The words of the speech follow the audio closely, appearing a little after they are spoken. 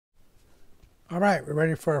All right, we're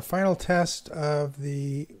ready for our final test of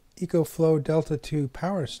the EcoFlow Delta II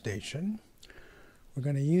Powerstation. We're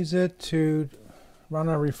going to use it to run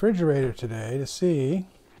our refrigerator today to see,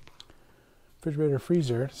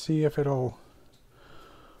 freezer, to see if it'll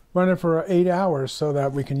run it for 8 hours so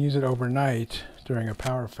that we can use it overnight during a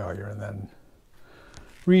power failure and then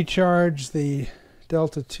recharge the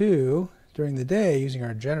Delta II during the day using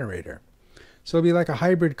our generator. So it'll be like a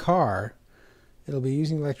hybrid car. It'll be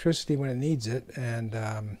using electricity when it needs it, and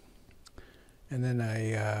then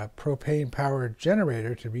a propane-powered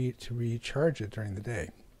generator to recharge it during the day.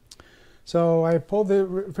 So I pulled the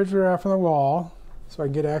refrigerator out from the wall so I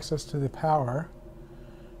can get access to the power,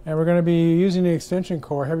 and we're going to be using the extension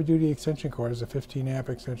cord, heavy-duty extension cord. It's a 15-amp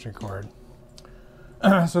extension cord,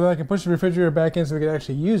 so that I can push the refrigerator back in so we can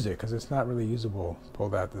actually use it, because it's not really usable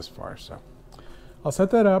pulled out this far. So I'll set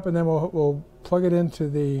that up, and then we'll plug it into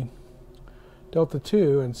the Delta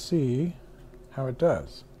II and see how it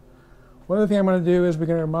does. One other thing I'm going to do is we're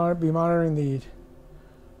going to be monitoring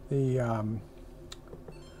the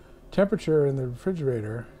temperature in the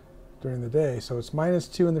refrigerator during the day. So it's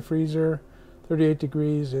 -2 in the freezer, 38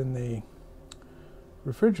 degrees in the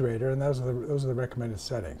refrigerator, and those are the recommended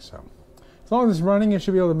settings. So as long as it's running, it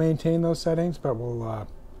should be able to maintain those settings, but we'll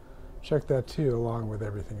check that too along with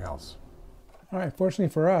everything else. All right, fortunately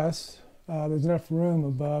for us, there's enough room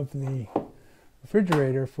above the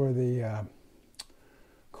refrigerator for the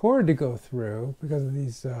cord to go through, because of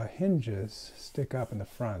these hinges stick up in the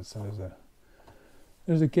front. So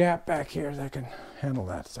there's a gap back here that can handle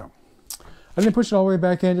that. So I didn't push it all the way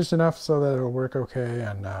back in, just enough so that it'll work okay,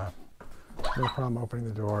 and no problem opening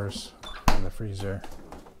the doors in the freezer.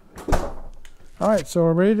 All right, so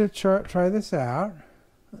we're ready to try this out.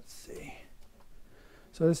 Let's see.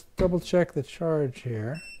 So let's double check the charge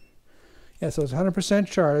here. Yeah, so it's 100%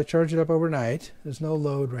 charged. I charged it up overnight. There's no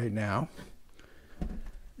load right now.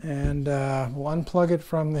 And we'll unplug it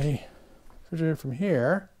from the refrigerator from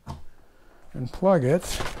here and plug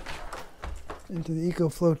it into the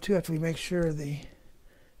EcoFlow 2 after we make sure the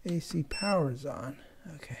AC power is on.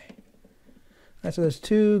 Okay. All right, so there's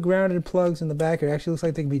 2 grounded plugs in the back here. It actually looks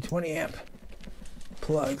like they can be 20-amp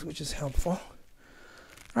plugs, which is helpful. All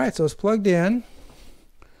right, so it's plugged in.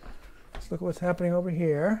 Let's look at what's happening over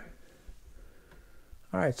here.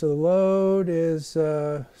 All right, so the load is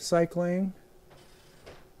cycling.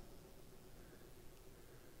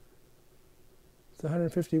 It's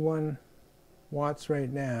 151 watts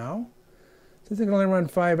right now. Since it can only run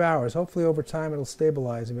 5 hours, hopefully over time it'll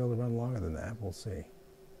stabilize and be able to run longer than that. We'll see.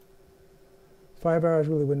 5 hours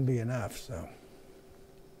really wouldn't be enough, so.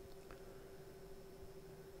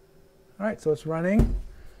 All right, so it's running.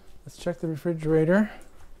 Let's check the refrigerator.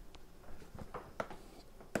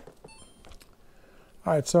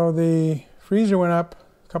 All right, so the freezer went up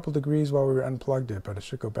a couple degrees while we unplugged it, but it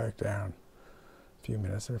should go back down in a few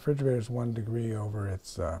minutes. The refrigerator is 1 degree over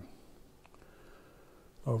its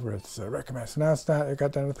recommended. So now it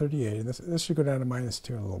got down to 38, and this should go down to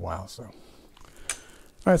 -2 in a little while. So, all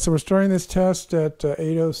right, so we're starting this test at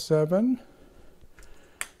 8:07,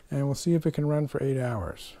 and we'll see if it can run for 8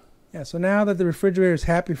 hours. Yeah, so now that the refrigerator is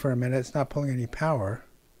happy for a minute, it's not pulling any power.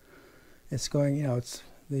 It's going,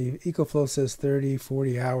 the EcoFlow says 30,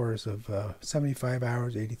 40 hours of 75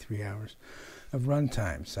 hours, 83 hours of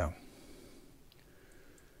runtime. So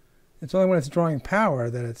it's only when it's drawing power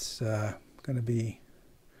that it's going to be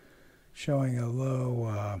showing a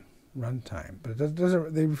low runtime. But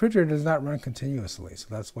the refrigerator does not run continuously, so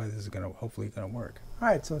that's why this is hopefully going to work. All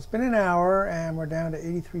right, so it's been an hour and we're down to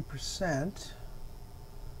 83%.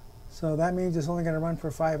 So that means it's only going to run for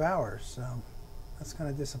 5 hours. So that's kind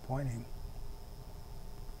of disappointing.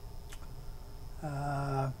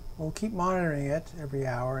 We'll keep monitoring it every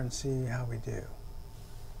hour and see how we do.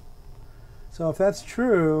 So if that's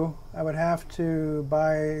true, I would have to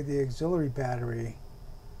buy the auxiliary battery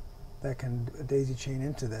that can daisy chain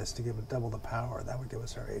into this to give it double the power. That would give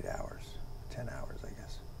us our 8 hours, 10 hours, I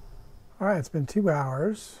guess. All right, it's been 2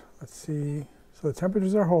 hours. Let's see. So the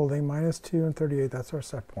temperatures are holding, -2 and 38. That's our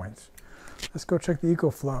set points. Let's go check the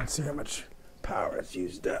EcoFlow and see how much power it's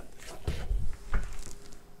used up.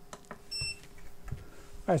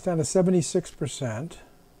 All right, it's down to 76%.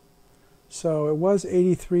 So it was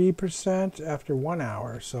 83% after 1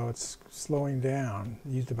 hour, so it's slowing down.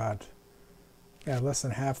 It used about less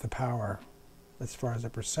than half the power as far as a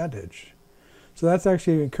percentage. So that's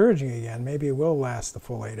actually encouraging again. Maybe it will last the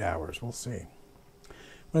full 8 hours. We'll see.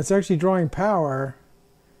 When it's actually drawing power,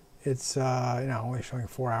 it's only showing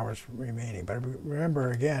 4 hours remaining. But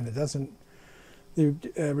remember, again, the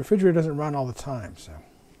refrigerator doesn't run all the time, so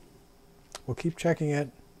we'll keep checking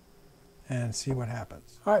it and see what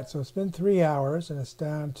happens. All right, so it's been 3 hours and it's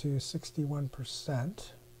down to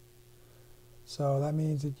 61%. So that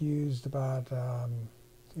means it used about, I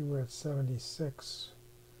think we're at 76.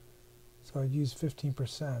 So it used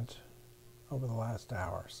 15% over the last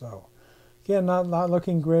hour. So again, not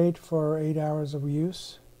looking great for 8 hours of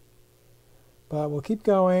use, but we'll keep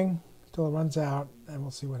going until it runs out and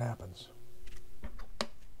we'll see what happens.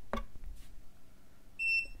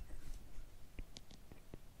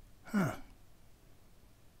 Huh.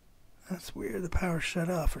 That's weird. The power shut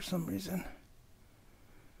off for some reason.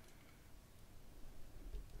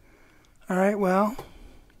 All right, well,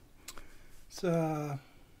 it's a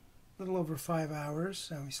little over 5 hours,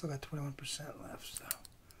 and we still got 21% left, so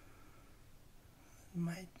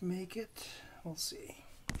might make it. We'll see.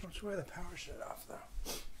 Not sure why the power shut off,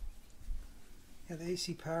 though. Yeah, the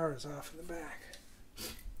AC power is off in the back.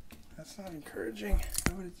 That's not encouraging.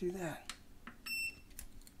 Why would it do that?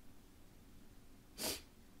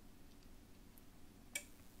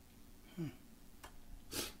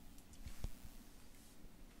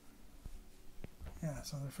 Yeah,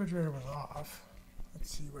 so the refrigerator was off.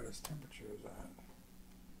 Let's see what its temperature is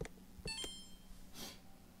at.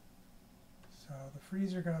 So the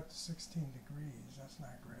freezer got up to 16 degrees. That's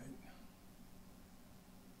not great.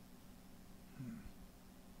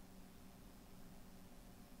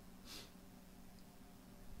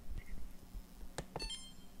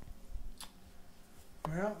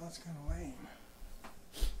 Well, that's kind of lame.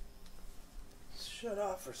 It's shut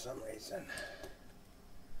off for some reason.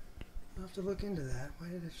 I'll have to look into that. Why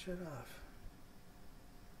did it shut off?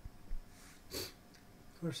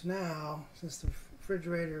 Of course, now, since the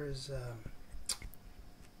refrigerator is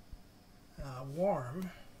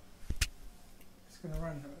warm, it's going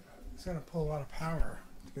to pull a lot of power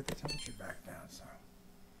to get the temperature back down. So,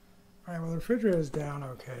 all right, well, the refrigerator is down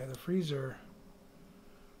okay. The freezer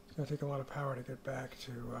is going to take a lot of power to get back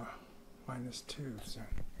to -2. So,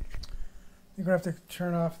 you're going to have to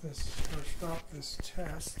turn off this or stop this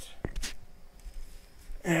test.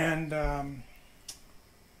 And I'm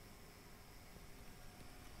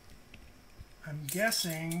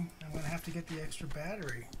guessing I'm going to have to get the extra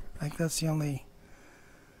battery. I think that's the only.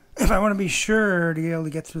 If I want to be sure to be able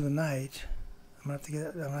to get through the night, I'm going to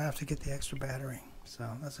have to get the extra battery.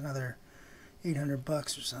 So that's another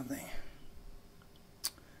 $800 or something.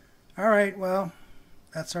 All right, well,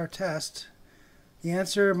 that's our test. My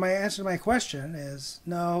answer to my question is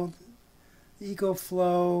no. The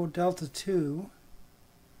EcoFlow Delta II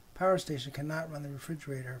Powerstation cannot run the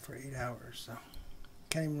refrigerator for 8 hours, so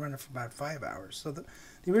can't even run it for about 5 hours. So the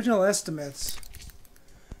original estimates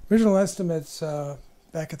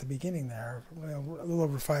back at the beginning there, a little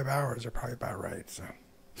over 5 hours are probably about right. So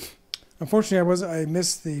unfortunately, I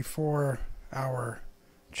missed the 4-hour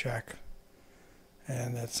check,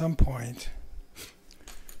 and at some point,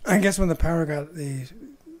 I guess when the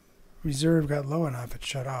reserve got low enough, it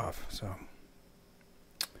shut off. So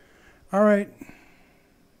all right.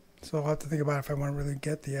 So I'll have to think about if I want to really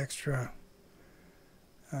get the extra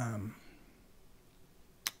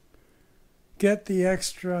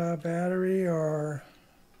battery, or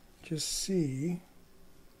just see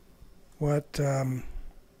what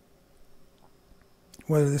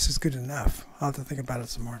whether this is good enough. I'll have to think about it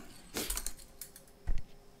some more.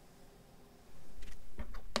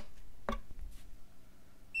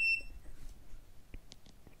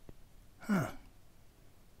 Huh.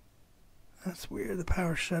 That's weird. The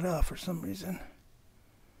power shut off for some reason.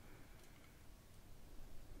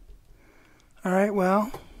 All right,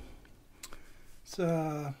 well, it's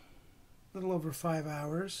a little over 5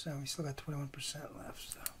 hours, and we still got 21%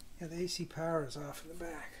 left. So, yeah, the AC power is off in the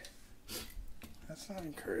back. That's not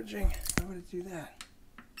encouraging. Why would it do that?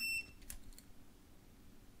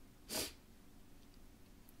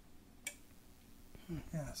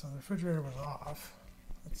 Yeah, so the refrigerator was off.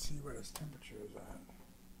 Let's see what its temperature is at.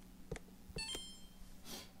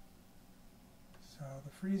 So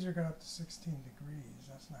the freezer got up to 16 degrees.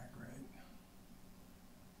 That's not great.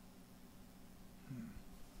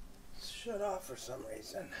 It's shut off for some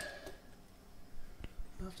reason.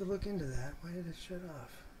 I'll have to look into that. Why did it shut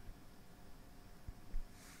off?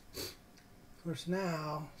 Of course,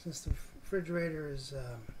 now, since the refrigerator is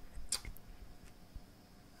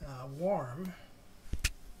warm,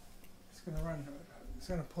 it's going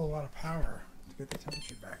to pull a lot of power to get the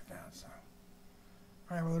temperature back down. So.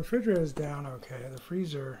 All right, well, the refrigerator is down okay. The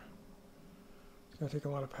freezer is going to take a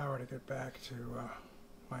lot of power to get back to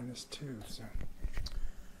 -2. So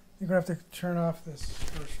you're going to have to turn off this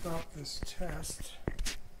or stop this test.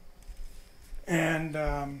 And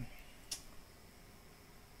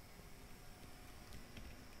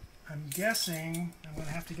I'm guessing I'm going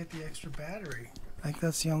to have to get the extra battery. I think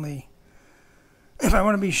that's the only... If I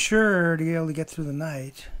want to be sure to be able to get through the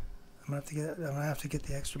night, I'm going to have to get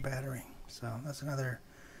the extra battery. So that's another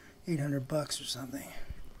 $800 or something.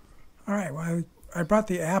 All right, well, I brought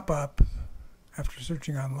the app up after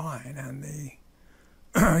searching online, and the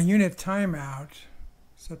unit timeout is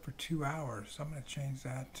set for 2 hours. So I'm going to change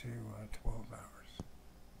that to 12 hours.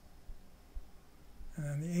 And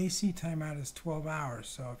then the AC timeout is 12 hours.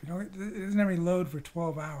 So if you don't, it doesn't have any load for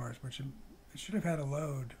 12 hours, which it should have had a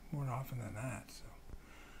load more often than that. So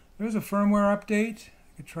there's a firmware update.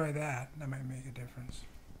 I could try that. That might make a difference.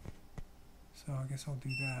 So I guess I'll do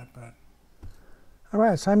that. But all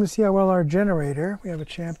right, it's time to see how well our generator. We have a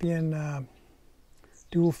Champion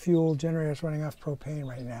dual fuel generator that's running off propane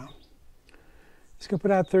right now. It's going to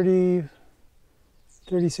put out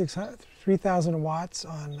 3,000 watts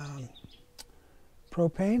on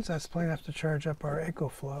propane, so that's plenty enough to charge up our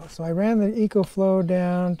EcoFlow. So I ran the EcoFlow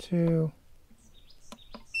down to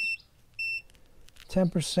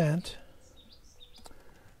 10%,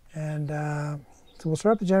 and so we'll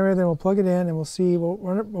start up the generator, then we'll plug it in, and we'll see. We'll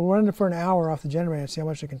run it for an hour off the generator and see how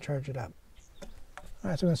much it can charge it up.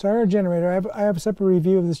 All right, so we're going to start our generator. I have a separate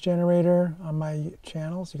review of this generator on my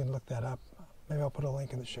channel, so you can look that up. Maybe I'll put a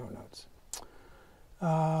link in the show notes.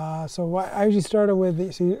 So I usually started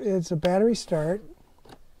with see, it's a battery start.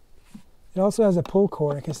 It also has a pull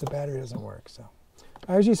cord in case the battery doesn't work. So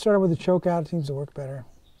I usually start with the choke out. It seems to work better.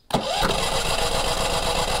 All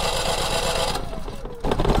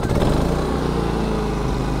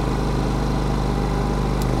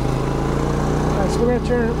right, so we're going to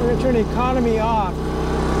turn the economy off.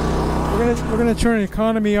 We're going to turn the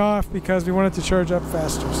economy off because we want it to charge up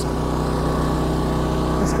faster. So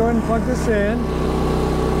let's go ahead and plug this in.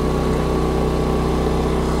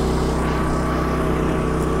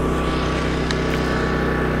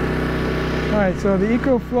 Alright, so the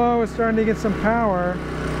EcoFlow is starting to get some power.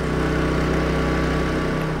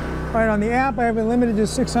 Alright, on the app I have it limited to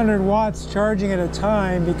 600 watts charging at a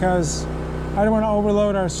time because I don't want to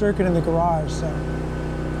overload our circuit in the garage. So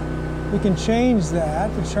we can change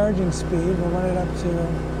that, the charging speed. We'll run it up to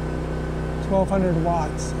 1,200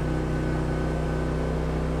 watts.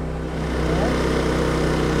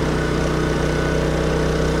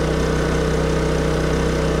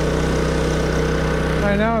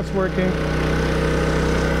 Alright, now it's working.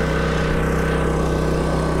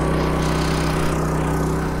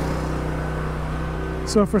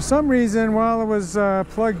 So for some reason, while it was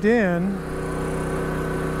plugged in,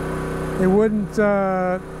 it wouldn't,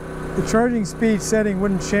 the charging speed setting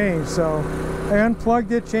wouldn't change. So I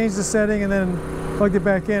unplugged it, changed the setting, and then plugged it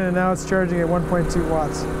back in, and now it's charging at 1.2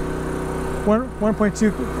 watts.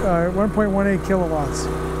 1.18 kilowatts.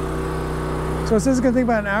 So it says it's going to take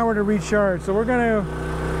about an hour to recharge. So we're going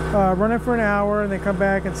to run it for an hour and then come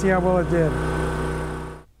back and see how well it did.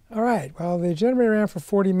 All right, well, the generator ran for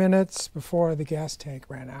 40 minutes before the gas tank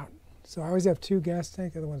ran out. So I always have two gas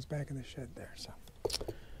tanks, the other one's back in the shed there. So,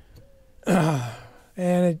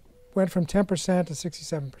 and it went from 10% to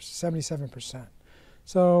 77%.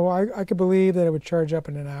 So I could believe that it would charge up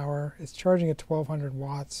in an hour. It's charging at 1,200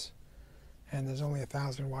 watts, and there's only a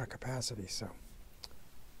 1,000 watt capacity. So,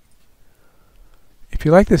 if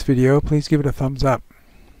you like this video, please give it a thumbs up.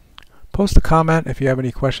 Post a comment if you have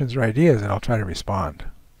any questions or ideas, and I'll try to respond.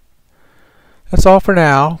 That's all for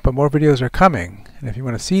now, but more videos are coming, and if you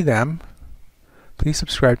want to see them, please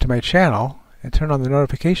subscribe to my channel and turn on the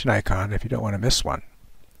notification icon if you don't want to miss one.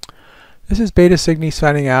 This is Beta Cygni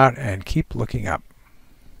signing out, and keep looking up.